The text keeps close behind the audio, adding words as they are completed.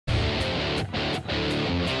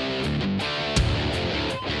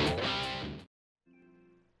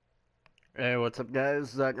Hey, what's up, guys?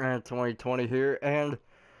 Zach 2020 here, and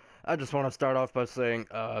I just want to start off by saying,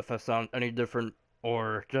 if I sound any different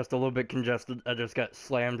or just a little bit congested, I just got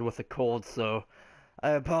slammed with a cold, so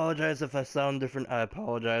I apologize if I sound different. I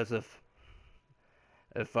apologize if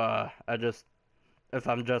if I'm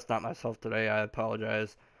just not myself today. I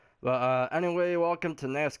apologize. But anyway, welcome to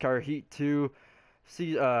NASCAR Heat 2,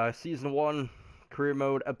 Season 1, Career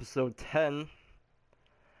Mode, Episode 10.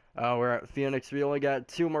 We're at Phoenix. We only got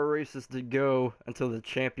 2 more races to go until the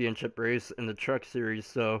championship race in the truck series.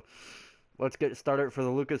 So let's get started for the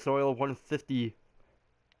Lucas Oil 150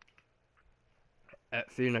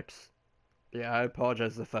 at Phoenix. Yeah, I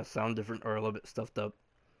apologize if I sound different or a little bit stuffed up.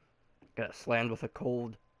 Got slammed with a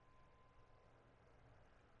cold.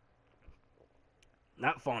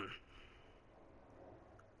 Not fun.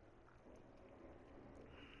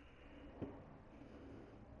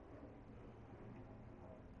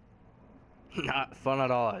 Not fun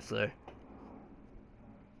at all, I say.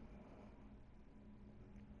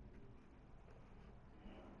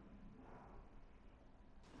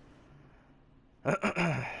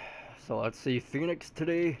 So let's see, Phoenix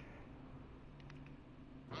today.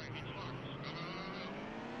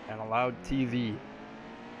 And a loud TV.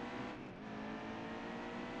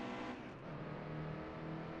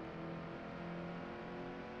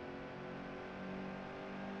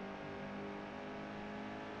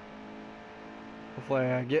 Hopefully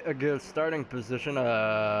I get a good starting position.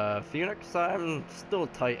 Phoenix, I'm still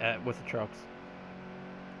tight at with the trucks.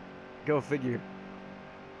 Go figure.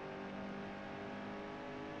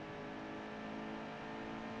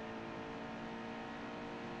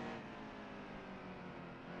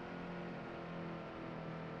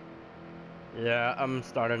 Yeah, I'm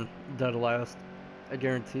starting dead last. I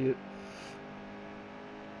guarantee it.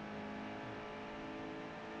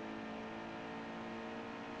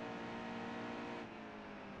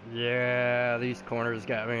 Yeah, these corners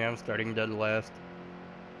got me. I'm starting dead last.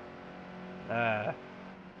 Ah.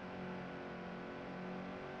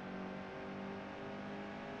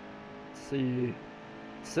 Let's see.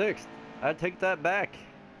 6th. I take that back.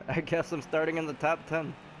 I guess I'm starting in the top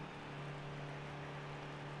 10.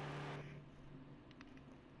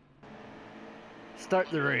 Start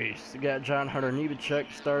the race. We got John Hunter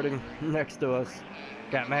Nemechek starting next to us.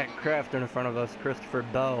 Got Matt Crafton in front of us. Christopher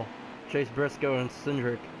Bell, Chase Briscoe, and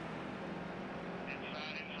Cindric.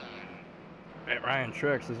 Ryan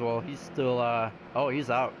Truex as well. He's still, oh, he's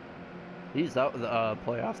out. He's out of the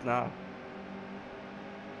playoffs now.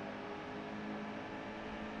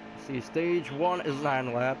 See, stage 1 is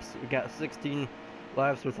 9 laps. We got 16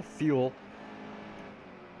 laps with a fuel.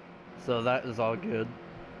 So that is all good.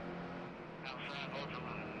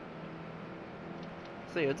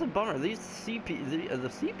 See, it's a bummer. These the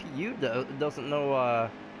CPU doesn't know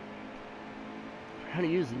how to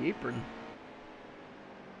use the apron.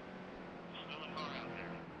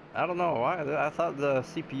 I don't know why. I thought the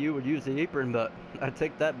CPU would use the apron, but I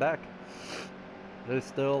take that back. They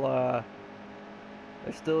still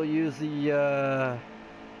use the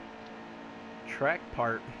track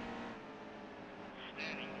part.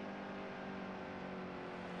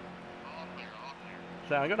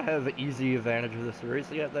 So I'm gonna have an easy advantage of this race.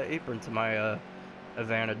 I got that apron to my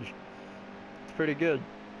advantage. It's pretty good.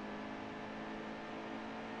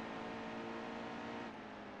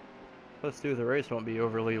 Let's do the race. Won't be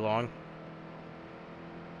overly long.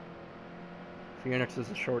 Phoenix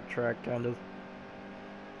is a short track, kind of.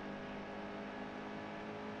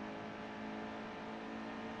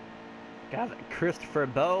 Got Christopher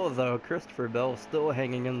Bell though. Christopher Bell still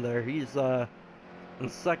hanging in there. He's in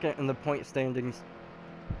 2nd in the point standings.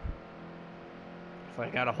 So I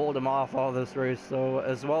gotta hold him off all this race. So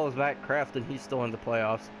as well as Matt Crafton, he's still in the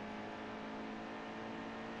playoffs.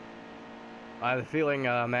 I have a feeling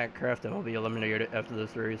Matt Crafton will be eliminated after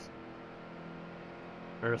this race.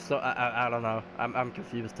 Or so I don't know. I'm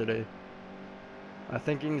confused today. My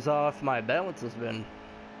thinking's off. My balance has been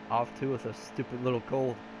off too with a stupid little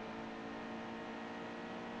cold.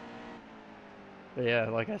 But yeah,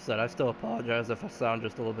 like I said, I still apologize if I sound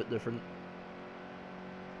just a little bit different.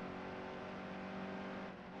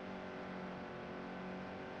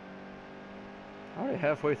 Already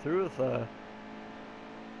halfway through with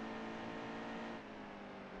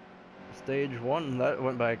stage 1. That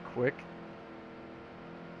went by quick.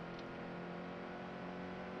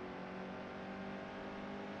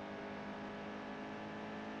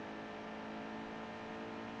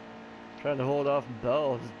 Trying to hold off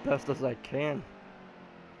Bell as best as I can.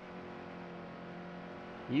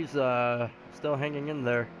 He's still hanging in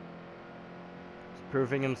there. He's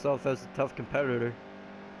proving himself as a tough competitor.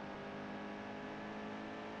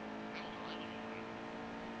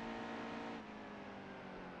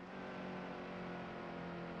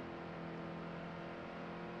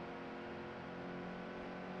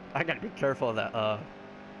 I gotta be careful of that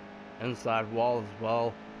inside wall as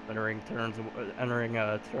well. Entering turn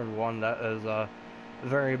one, that is a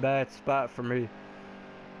very bad spot for me.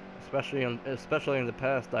 Especially in the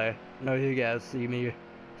past, I know you guys see me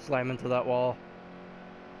slam into that wall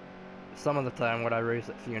some of the time when I race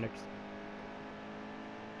at Phoenix.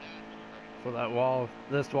 So that wall,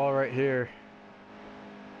 this wall right here,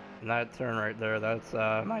 and that turn right there, that's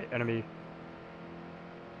my enemy.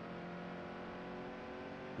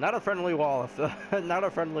 Not a friendly wall, not a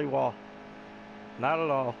friendly wall. Not at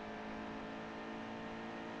all.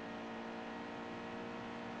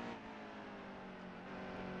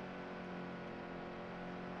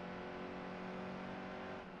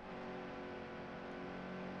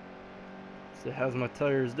 See how's my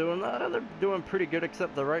tires doing? They're doing pretty good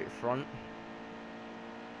except the right front.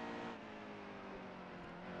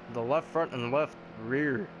 The left front and left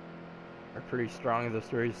rear are pretty strong in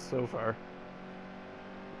this race so far.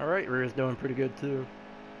 My right rear is doing pretty good too.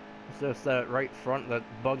 It's just that right front that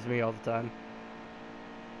bugs me all the time.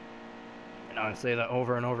 And I say that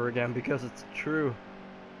over and over again because it's true.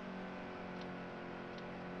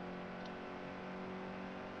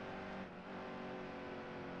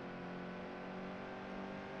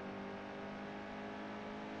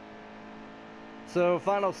 So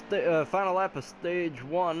final lap of stage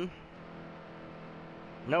 1.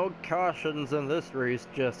 No cautions in this race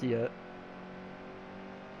just yet,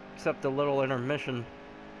 except a little intermission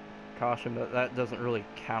caution, but that doesn't really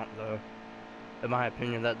count though. In my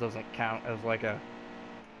opinion, that doesn't count as like a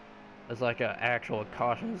actual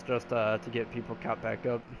caution. It's just to get people caught back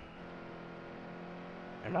up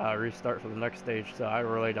and restart for the next stage. So I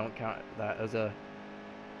really don't count that as a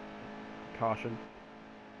caution.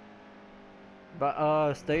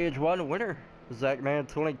 But stage 1 winner, Zachman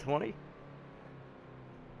 2020.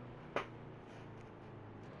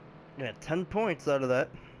 Yeah, 10 points out of that.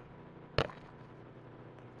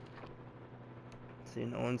 See,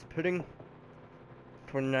 no one's pitting.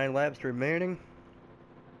 29 laps remaining.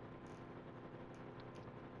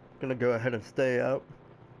 Gonna go ahead and stay out.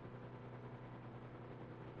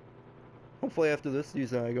 Hopefully after this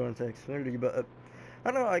season I go into Xfinity, but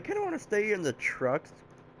I don't know, I kind of want to stay in the trucks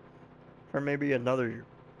for maybe another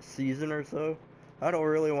season or so. I don't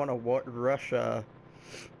really want to rush, I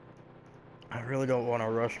really don't want to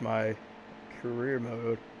rush my career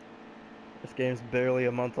mode. This game's barely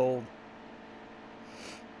a month old.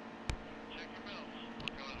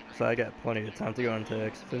 So I got plenty of time to go into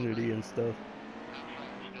Xfinity and stuff.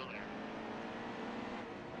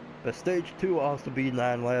 But stage 2 will also be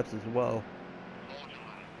 9 laps as well.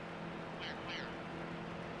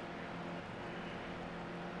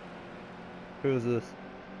 Who is this?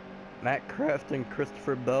 Matt Kraft and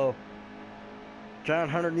Christopher Bell. John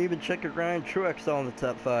Hunter, Nemechek, and Ryan Truex all in the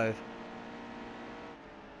top 5.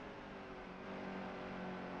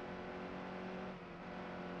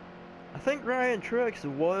 I think Ryan Truex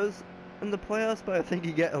was in the playoffs, but I think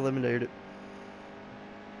he got eliminated.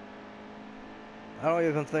 I don't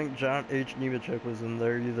even think John H. Nemechek was in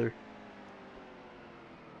there either.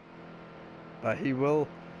 But he will.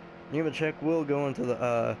 Nemechek will go into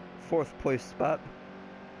the 4th place spot.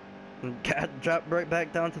 And got dropped right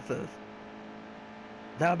back down to 5th.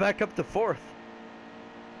 Now back up to 4th.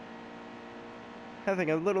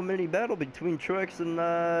 Having a little mini battle between Truex and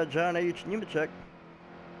John H. Nemechek.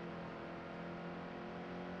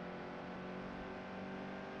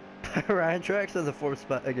 Ryan Truex in the 4th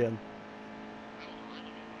spot again.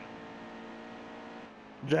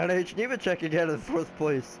 John H. Nemechek again in 4th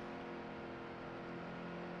place.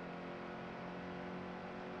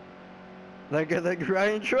 Then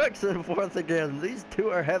Ryan Truex in 4th again. These two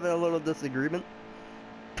are having a little disagreement.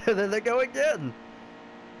 And then they go again.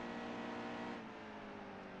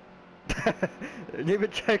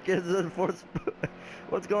 Nemechek is in 4th spot.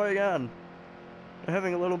 What's going on? They're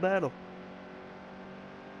having a little battle.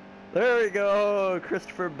 There we go.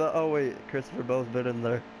 Christopher Bell. Oh wait, Christopher Bell's been in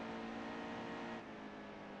there.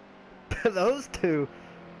 Those two,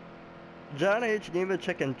 John H.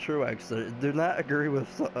 Nemechek and Truex, do not agree with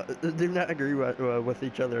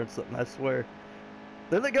each other on something. I swear.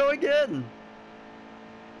 There they go again.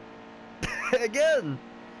 Again.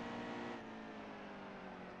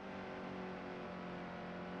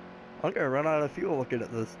 I'm gonna run out of fuel looking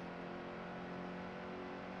at this.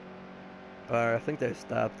 I think they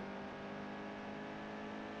stopped.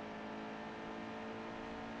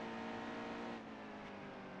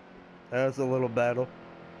 That was a little battle.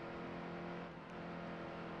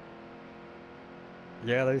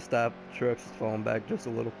 Yeah, they stopped. Truex is falling back just a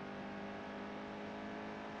little.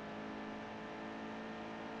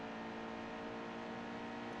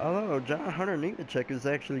 Although John Hunter Nemechek is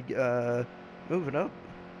actually moving up.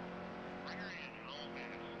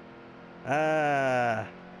 Ah.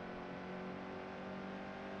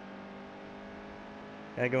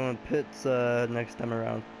 Gotta go in pits next time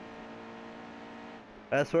around.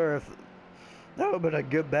 I swear, if that would have been a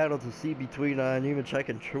good battle to see between Nemechek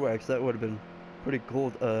and Truex, that would have been pretty cool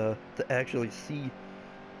to actually see.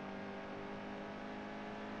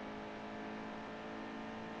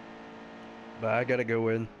 But I gotta go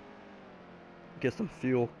in, get some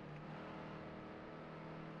fuel.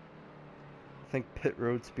 I think pit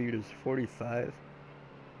road speed is 45.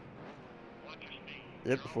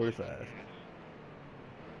 Yep, 45.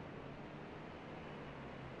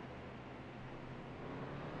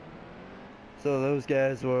 So those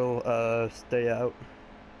guys will stay out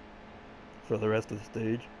for the rest of the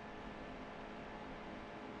stage.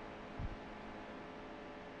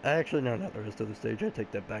 Actually, no, not the rest of the stage. I take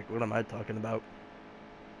that back. What am I talking about?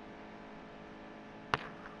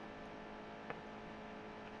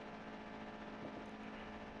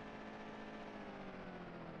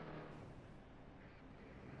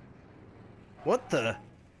 What the?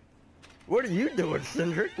 What are you doing,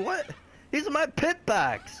 Cindric? What? He's in my pit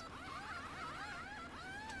box!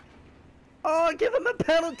 Oh, give him a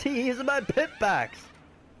penalty! He's in my pit box!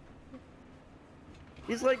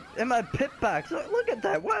 He's like in my pit box. Look at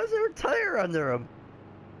that! Why is there a tire under him?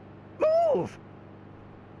 Move!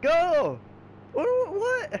 Go!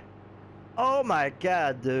 What? Oh my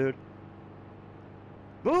god, dude.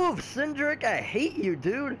 Move, Cindric! I hate you,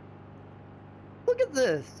 dude! Look at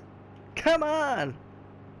this! Come on!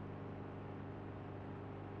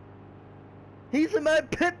 He's in my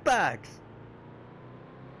pit box!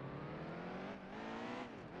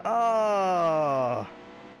 Oh!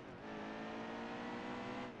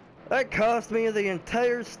 That cost me the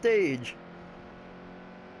entire stage.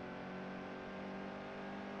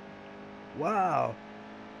 Wow.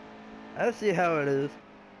 I see how it is.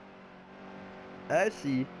 I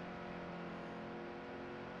see.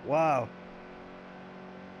 Wow.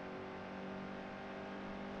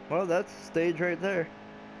 Well, that's the stage right there.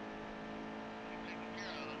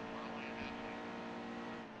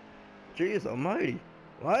 Jeez almighty.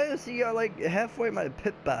 Why is he like halfway my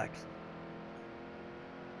pit box?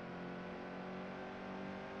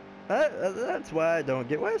 That's why I don't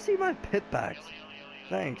get. Why is he my pit box?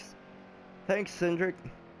 Thanks. Thanks, Cindric.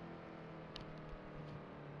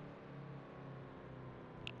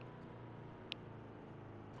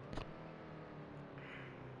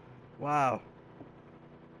 Wow.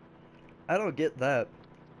 I don't get that.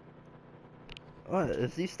 What?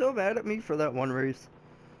 Is he still mad at me for that one race?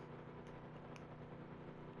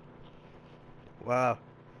 Wow.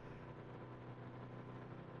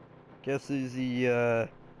 Guess he's the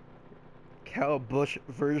Kyle Busch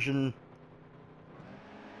version.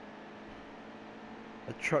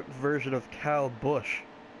 A truck version of Kyle Busch.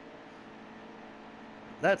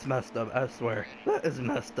 That's messed up, I swear. That is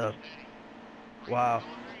messed up. Wow.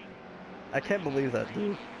 I can't believe that,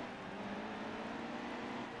 dude.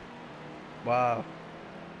 Wow.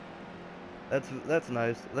 That's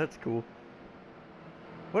nice. That's cool.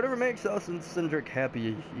 Whatever makes us and Cindric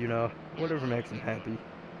happy, you know. Whatever makes him happy.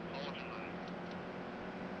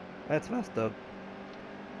 That's messed up.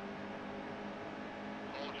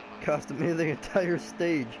 Costing me the entire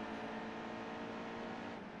stage.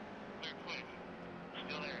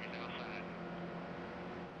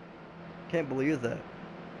 Can't believe that.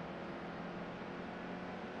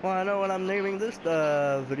 Well, I know what I'm naming this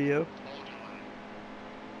video.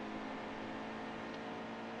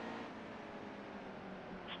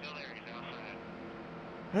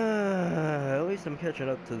 At least I'm catching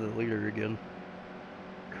up to the leader again.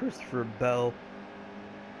 Christopher Bell.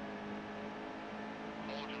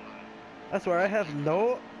 I swear, I have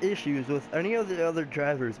no issues with any of the other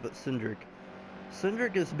drivers but Cindric.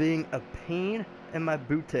 Cindric is being a pain in my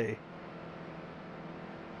booty.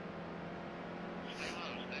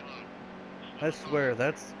 I swear,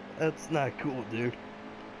 that's not cool, dude.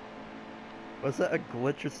 Was that a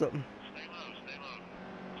glitch or something?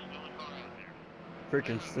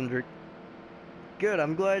 Freaking Cindric. Good,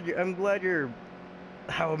 I'm glad you're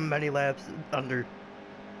how many laps under.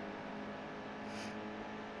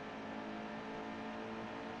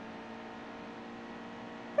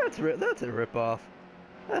 That's a ripoff.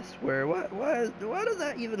 I swear, why did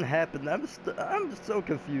that even happen? I'm so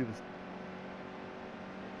confused.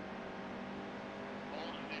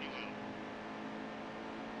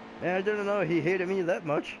 Yeah, I didn't know he hated me that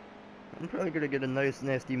much. I'm probably gonna get a nice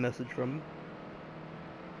nasty message from him.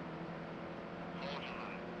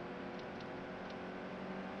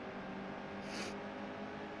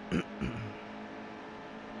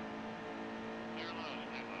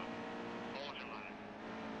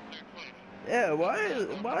 Yeah,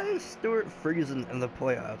 why is Stewart freezing in the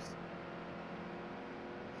playoffs?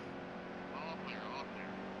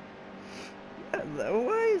 Yeah,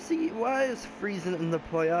 why is freezing in the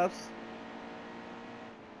playoffs?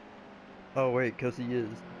 Oh wait, 'cause he is.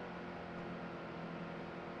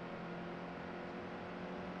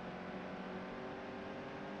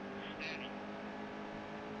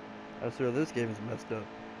 I swear this game is messed up.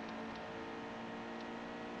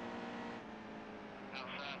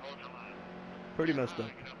 Pretty messed up.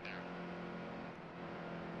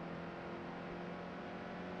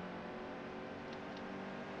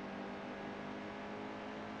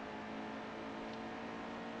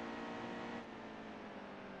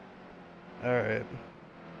 Alright.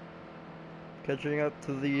 Catching up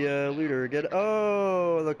to the leader again.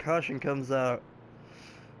 Oh, the caution comes out.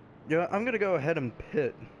 Yeah, I'm gonna go ahead and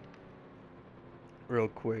pit real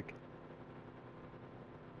quick.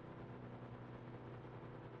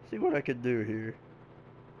 See what I could do here.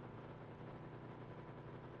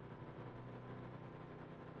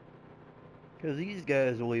 Because these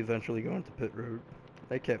guys will eventually go into pit road.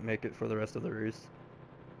 They can't make it for the rest of the race.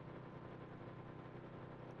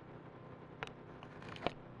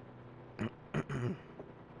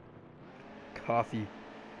 Coffee.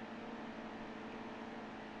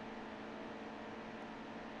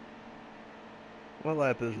 What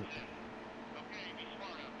lap is it?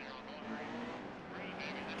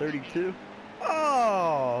 32?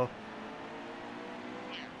 Oh!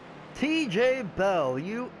 TJ Bell,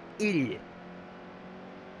 you idiot.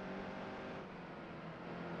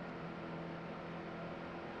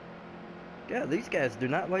 Yeah, these guys do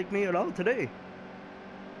not like me at all today.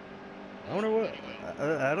 I wonder what.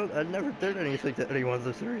 I never did anything to anyone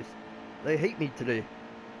this race. They hate me today.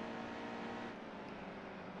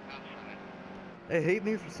 They hate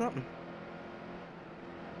me for something.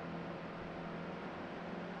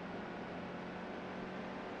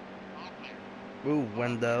 Ooh,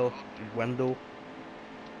 Wendell,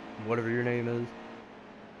 whatever your name is.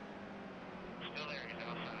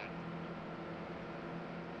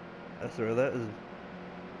 That's where that is.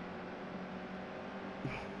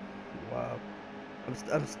 Wow.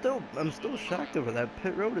 I'm still shocked over that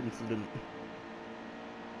pit road incident.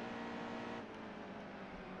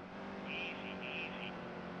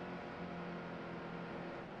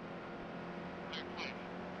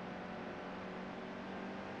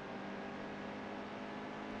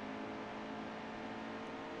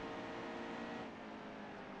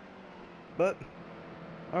 But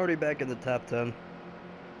already back in the top 10.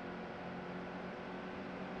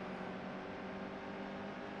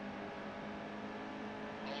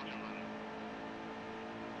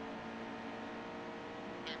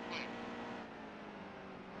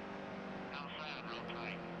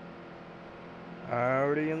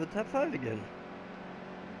 Already in the top 5 again.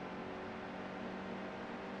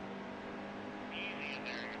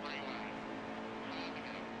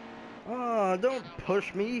 Oh, don't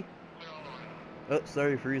push me. Oh,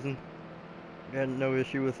 sorry, freezing. Got no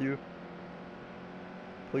issue with you.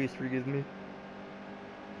 Please forgive me.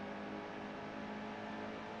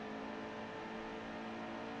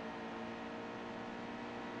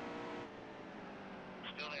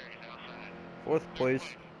 Fourth place.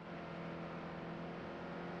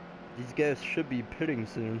 These guys should be pitting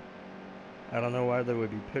soon. I don't know why they would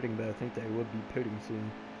be pitting, but I think they would be pitting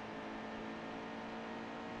soon.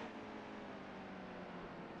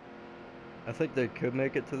 I think they could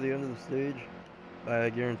make it to the end of the stage, but I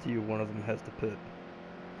guarantee you one of them has to pit.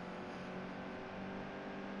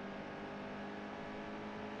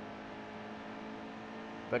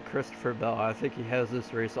 But Christopher Bell, I think he has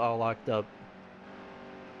this race all locked up.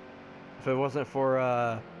 If it wasn't for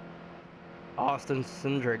Austin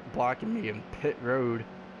Cindric blocking me in pit road,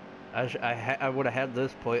 I would have had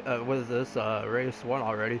this race won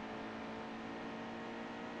already.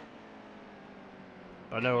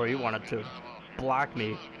 But no, he wanted to block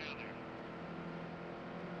me.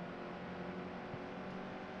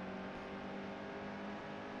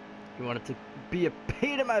 He wanted to be a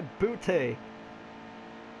pain in my booty.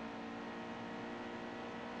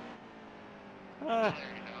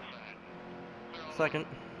 Second.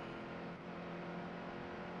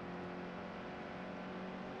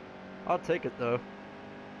 I'll take it though.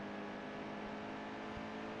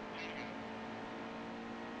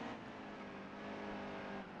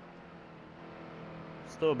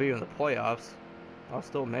 Still be in the playoffs. I'll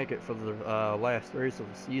still make it for the last race of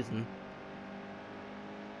the season.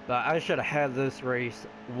 But I should have had this race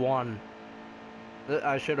won.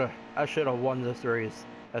 I should have won this race.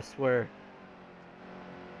 I swear.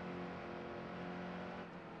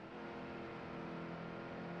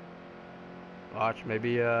 Watch,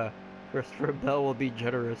 maybe Christopher Bell will be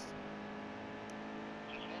generous.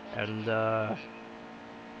 And,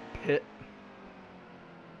 Pitt.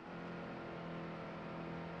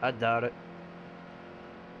 I doubt it.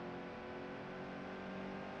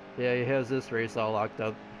 Yeah, he has this race all locked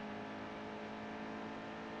up.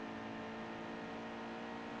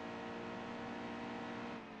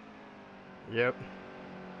 Yep.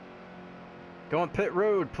 Go on pit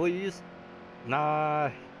road, please. Nah,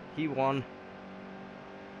 he won.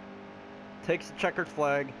 Takes the checkered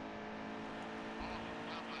flag.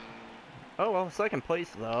 Oh, well, second place,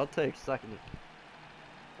 though. I'll take second.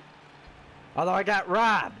 Although I got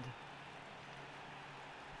robbed.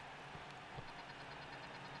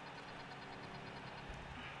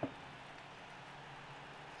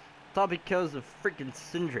 It's all because of freaking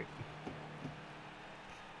Cindric.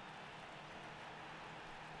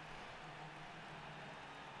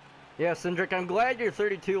 Yeah, Cindric, I'm glad you're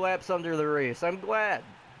 32 laps under the race. I'm glad.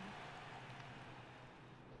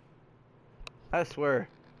 I swear.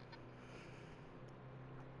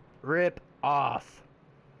 Rip off.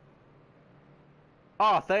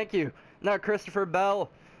 Oh, thank you. Now Christopher Bell,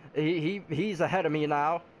 he's ahead of me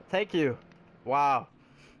now. Thank you. Wow.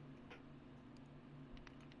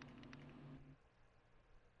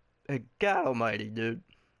 God almighty, dude.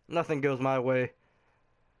 Nothing goes my way.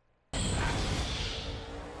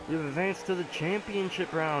 You've advanced to the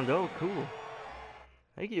championship round. Oh, cool.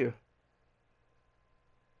 Thank you.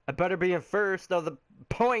 I better be in first of the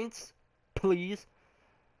points, please.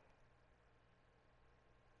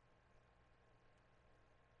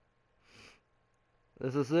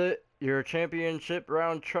 This is it. You're a championship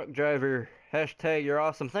round truck driver. Hashtag you're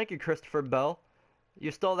awesome. Thank you, Christopher Bell.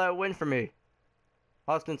 You stole that win for me.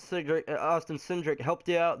 Austin Cindric helped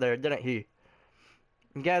you out there, didn't he?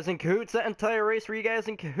 You guys in cahoots? That entire race were you guys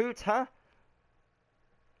in cahoots, huh?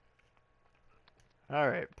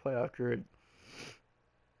 Alright, playoff grid.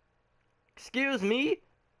 Excuse me?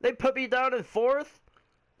 They put me down in fourth?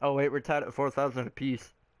 Oh wait, we're tied at 4,000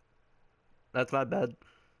 apiece. That's my bad.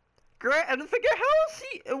 Great, and figure how is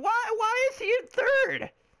he? Why is he in third?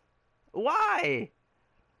 Why?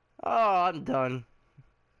 Oh, I'm done.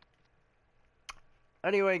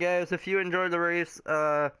 Anyway, guys, if you enjoyed the race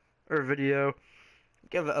or video,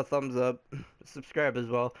 give it a thumbs up. Subscribe as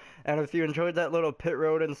well. And if you enjoyed that little pit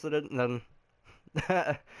road incident, then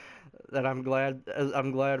then I'm glad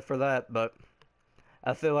for that. But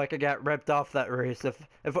I feel like I got ripped off that race. If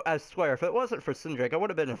I swear, if it wasn't for Cindric, I would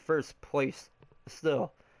have been in first place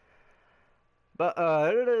still. But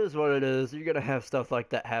it is what it is. You're gonna have stuff like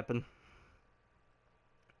that happen.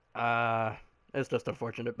 It's just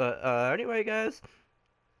unfortunate. But anyway, guys,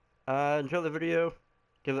 enjoy the video.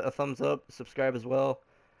 Give it a thumbs up. Subscribe as well.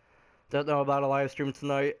 Don't know about a live stream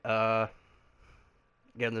tonight.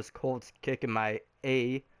 Again, this cold's kicking my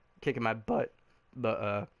butt.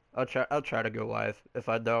 But I'll try to go live. If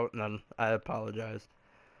I don't, then I apologize.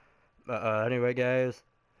 But anyway, guys,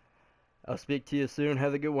 I'll speak to you soon.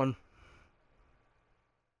 Have a good one.